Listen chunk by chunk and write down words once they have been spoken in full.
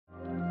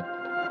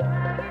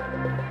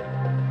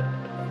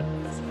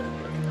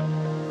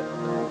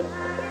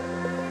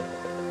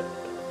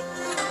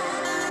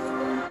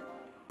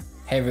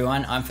Hey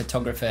everyone, I'm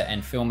photographer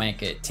and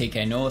filmmaker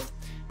TK North,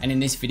 and in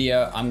this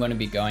video I'm going to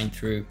be going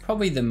through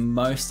probably the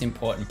most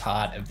important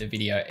part of the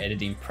video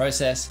editing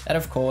process. That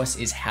of course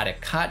is how to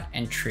cut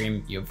and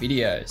trim your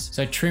videos.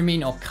 So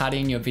trimming or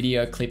cutting your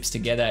video clips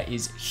together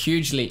is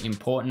hugely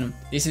important.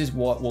 This is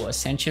what will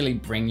essentially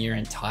bring your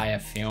entire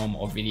film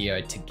or video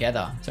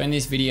together. So in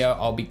this video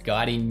I'll be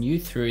guiding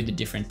you through the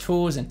different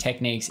tools and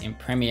techniques in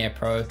Premiere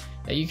Pro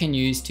that you can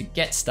use to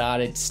get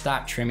started,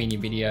 start trimming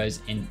your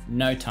videos in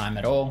no time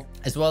at all,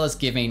 as well as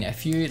giving a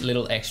few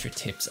little extra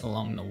tips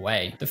along the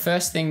way. The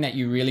first thing that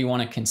you really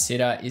want to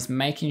consider is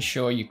making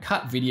sure you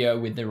cut video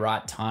with the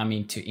right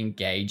timing to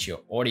engage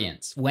your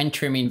audience. When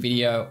trimming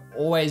video,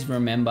 always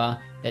remember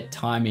that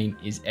timing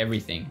is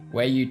everything.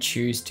 Where you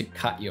choose to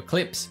cut your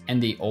clips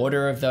and the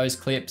order of those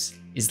clips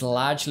is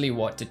largely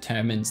what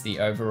determines the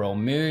overall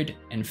mood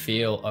and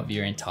feel of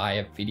your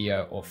entire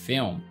video or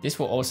film. This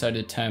will also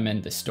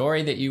determine the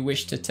story that you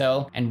wish to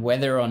tell and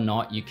whether or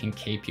not you can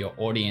keep your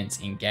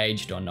audience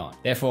engaged or not.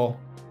 Therefore,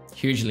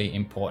 hugely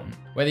important.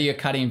 Whether you're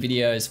cutting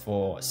videos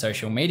for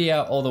social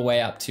media all the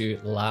way up to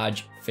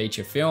large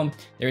feature film,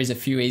 there is a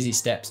few easy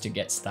steps to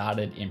get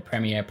started in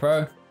Premiere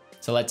Pro.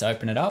 So let's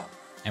open it up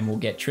and we'll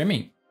get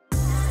trimming.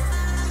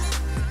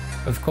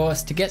 Of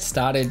course, to get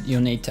started,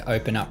 you'll need to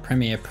open up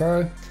Premiere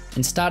Pro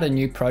and start a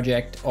new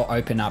project or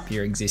open up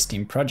your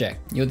existing project.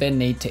 You'll then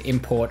need to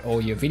import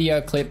all your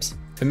video clips.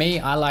 For me,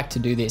 I like to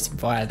do this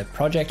via the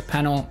project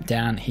panel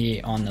down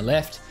here on the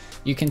left.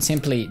 You can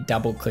simply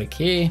double click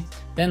here,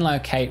 then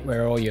locate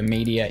where all your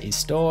media is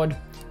stored,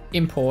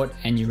 import,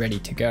 and you're ready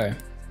to go.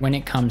 When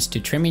it comes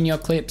to trimming your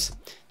clips,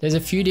 there's a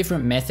few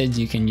different methods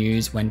you can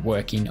use when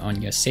working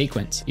on your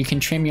sequence. You can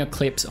trim your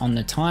clips on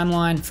the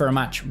timeline for a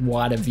much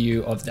wider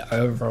view of the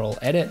overall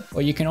edit,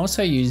 or you can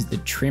also use the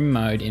trim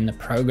mode in the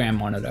program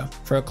monitor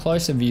for a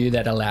closer view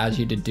that allows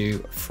you to do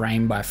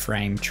frame by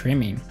frame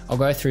trimming. I'll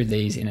go through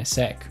these in a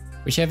sec.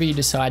 Whichever you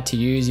decide to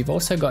use, you've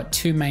also got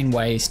two main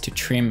ways to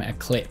trim a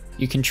clip.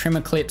 You can trim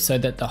a clip so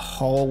that the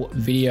whole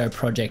video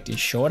project is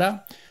shorter.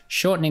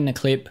 Shortening the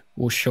clip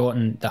will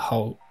shorten the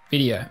whole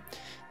video.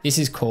 This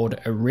is called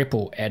a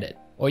ripple edit.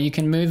 Or you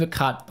can move a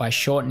cut by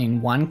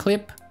shortening one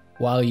clip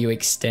while you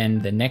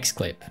extend the next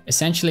clip,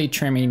 essentially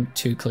trimming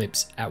two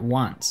clips at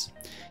once.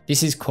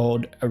 This is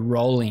called a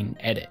rolling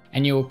edit,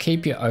 and you will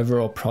keep your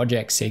overall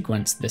project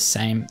sequence the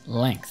same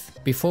length.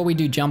 Before we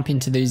do jump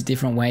into these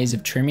different ways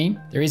of trimming,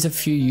 there is a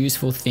few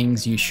useful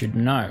things you should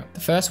know. The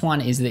first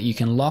one is that you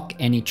can lock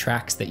any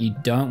tracks that you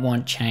don't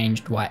want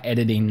changed while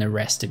editing the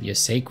rest of your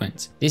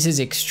sequence. This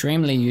is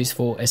extremely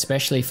useful,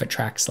 especially for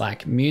tracks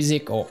like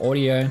music or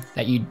audio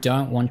that you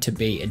don't want to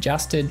be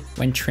adjusted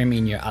when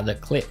trimming your other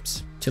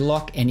clips. To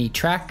lock any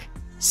track,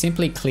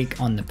 simply click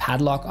on the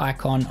padlock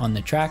icon on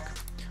the track.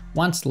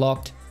 Once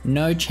locked,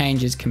 no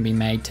changes can be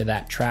made to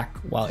that track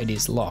while it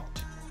is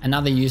locked.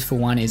 Another useful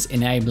one is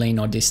enabling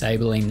or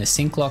disabling the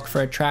sync lock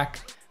for a track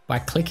by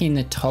clicking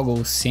the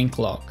toggle sync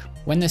lock.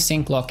 When the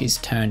sync lock is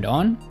turned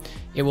on,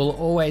 it will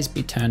always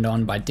be turned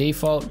on by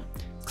default.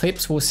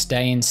 Clips will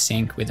stay in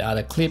sync with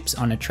other clips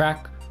on a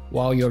track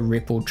while you're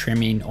ripple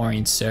trimming or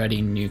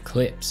inserting new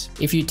clips.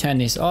 If you turn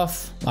this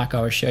off, like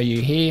I will show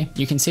you here,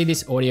 you can see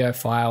this audio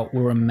file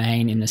will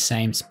remain in the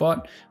same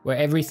spot where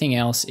everything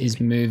else is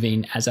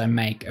moving as I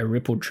make a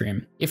ripple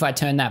trim. If I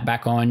turn that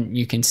back on,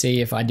 you can see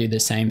if I do the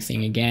same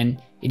thing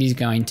again, it is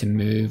going to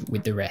move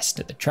with the rest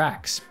of the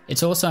tracks.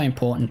 It's also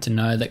important to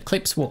know that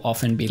clips will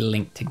often be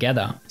linked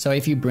together. So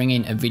if you bring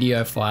in a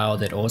video file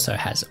that also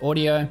has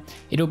audio,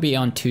 it'll be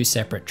on two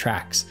separate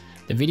tracks,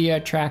 the video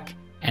track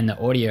and the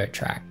audio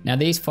track. Now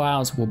these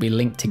files will be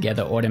linked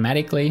together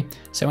automatically,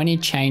 so any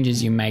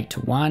changes you make to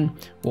one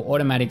will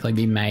automatically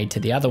be made to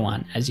the other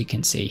one, as you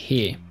can see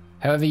here.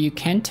 However, you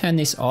can turn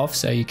this off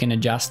so you can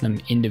adjust them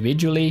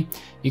individually.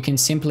 You can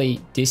simply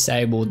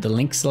disable the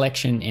link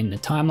selection in the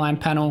timeline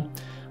panel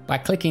by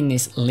clicking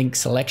this link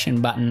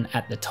selection button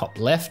at the top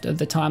left of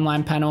the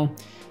timeline panel.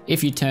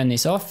 If you turn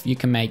this off, you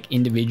can make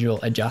individual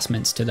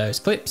adjustments to those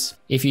clips.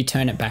 If you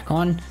turn it back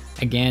on,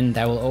 again,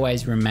 they will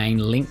always remain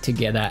linked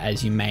together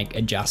as you make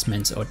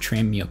adjustments or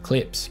trim your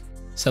clips.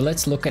 So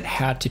let's look at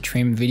how to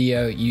trim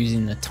video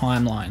using the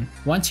timeline.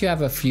 Once you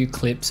have a few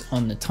clips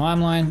on the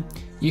timeline,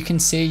 you can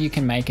see you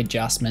can make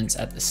adjustments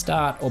at the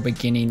start or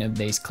beginning of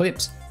these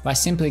clips by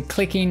simply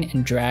clicking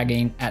and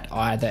dragging at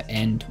either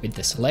end with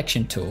the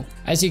selection tool.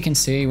 As you can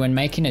see, when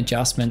making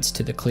adjustments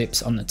to the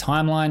clips on the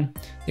timeline,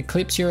 the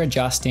clips you're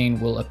adjusting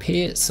will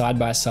appear side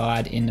by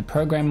side in the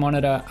program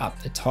monitor up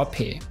the top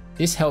here.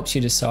 This helps you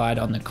decide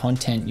on the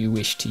content you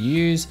wish to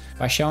use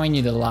by showing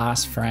you the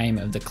last frame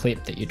of the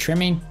clip that you're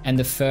trimming and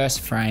the first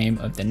frame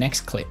of the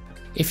next clip.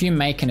 If you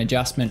make an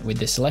adjustment with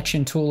the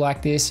selection tool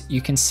like this, you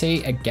can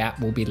see a gap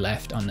will be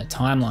left on the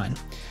timeline.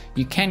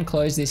 You can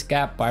close this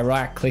gap by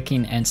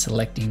right-clicking and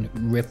selecting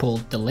Ripple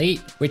Delete,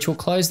 which will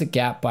close the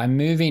gap by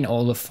moving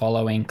all the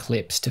following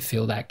clips to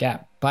fill that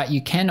gap. But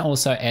you can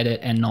also edit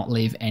and not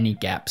leave any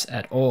gaps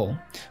at all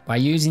by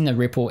using the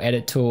Ripple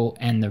Edit tool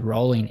and the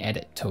Rolling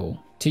Edit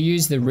tool. To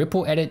use the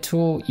ripple edit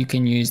tool, you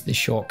can use the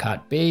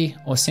shortcut B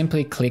or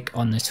simply click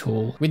on the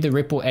tool. With the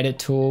ripple edit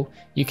tool,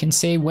 you can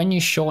see when you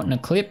shorten a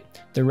clip,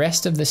 the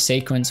rest of the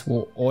sequence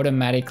will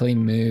automatically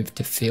move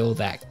to fill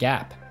that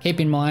gap. Keep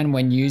in mind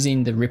when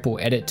using the ripple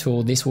edit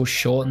tool, this will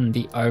shorten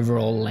the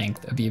overall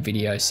length of your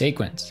video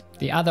sequence.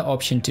 The other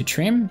option to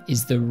trim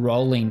is the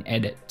rolling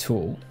edit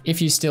tool.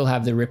 If you still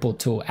have the ripple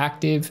tool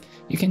active,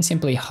 you can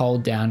simply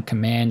hold down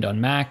Command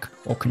on Mac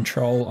or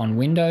Control on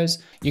Windows.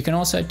 You can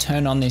also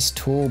turn on this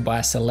tool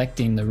by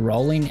selecting the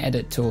rolling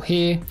edit tool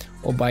here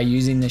or by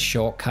using the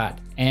shortcut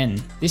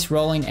N. This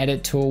rolling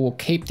edit tool will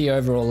keep the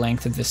overall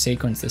length of the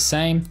sequence the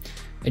same,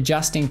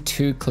 adjusting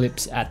 2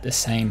 clips at the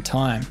same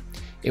time.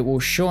 It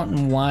will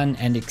shorten one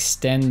and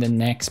extend the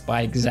next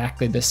by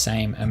exactly the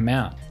same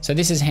amount. So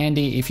this is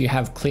handy if you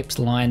have clips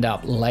lined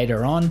up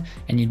later on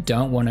and you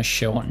don't want to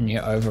shorten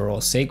your overall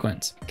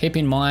sequence. Keep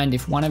in mind,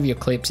 if one of your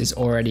clips is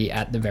already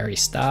at the very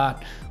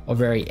start or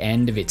very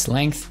end of its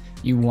length,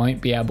 you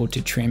won't be able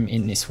to trim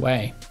in this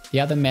way.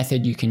 The other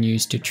method you can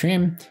use to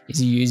trim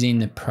is using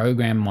the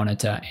program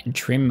monitor in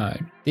trim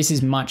mode. This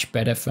is much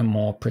better for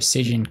more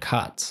precision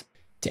cuts.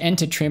 To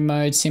enter trim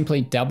mode, simply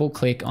double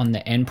click on the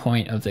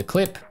endpoint of the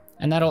clip,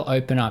 and that'll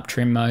open up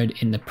trim mode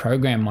in the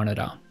program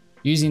monitor.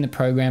 Using the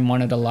program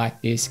monitor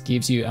like this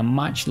gives you a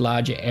much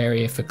larger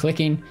area for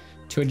clicking.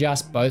 To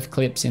adjust both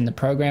clips in the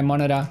program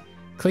monitor,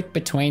 click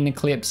between the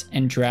clips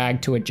and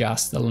drag to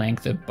adjust the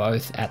length of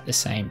both at the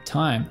same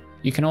time.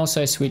 You can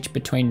also switch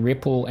between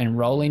ripple and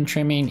rolling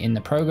trimming in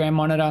the program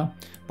monitor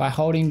by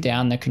holding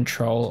down the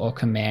Control or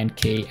Command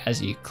key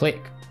as you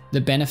click.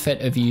 The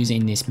benefit of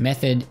using this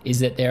method is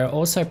that there are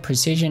also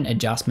precision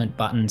adjustment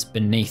buttons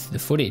beneath the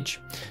footage,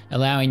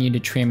 allowing you to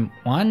trim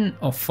 1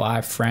 or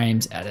 5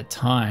 frames at a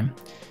time.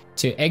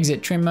 To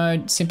exit trim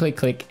mode, simply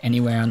click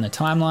anywhere on the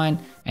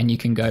timeline and you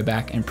can go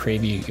back and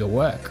preview your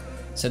work.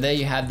 So there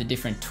you have the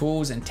different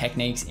tools and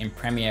techniques in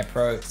Premiere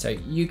Pro so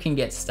you can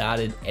get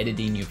started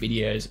editing your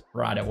videos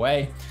right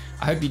away.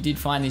 I hope you did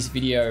find this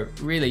video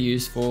really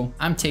useful.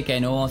 I'm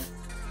TK North.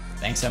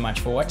 Thanks so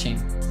much for watching.